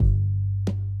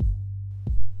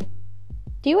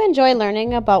Do you enjoy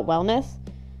learning about wellness,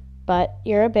 but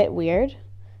you're a bit weird?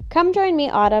 Come join me,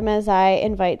 Autumn, as I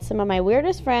invite some of my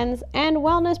weirdest friends and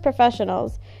wellness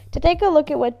professionals to take a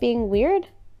look at what being weird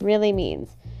really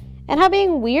means and how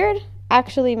being weird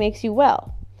actually makes you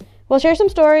well. We'll share some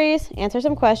stories, answer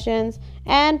some questions,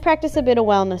 and practice a bit of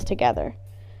wellness together.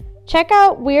 Check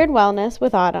out Wyrd Wellness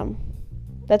with Autumn.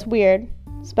 That's weird,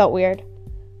 spelt weird.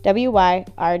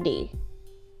 Wyrd.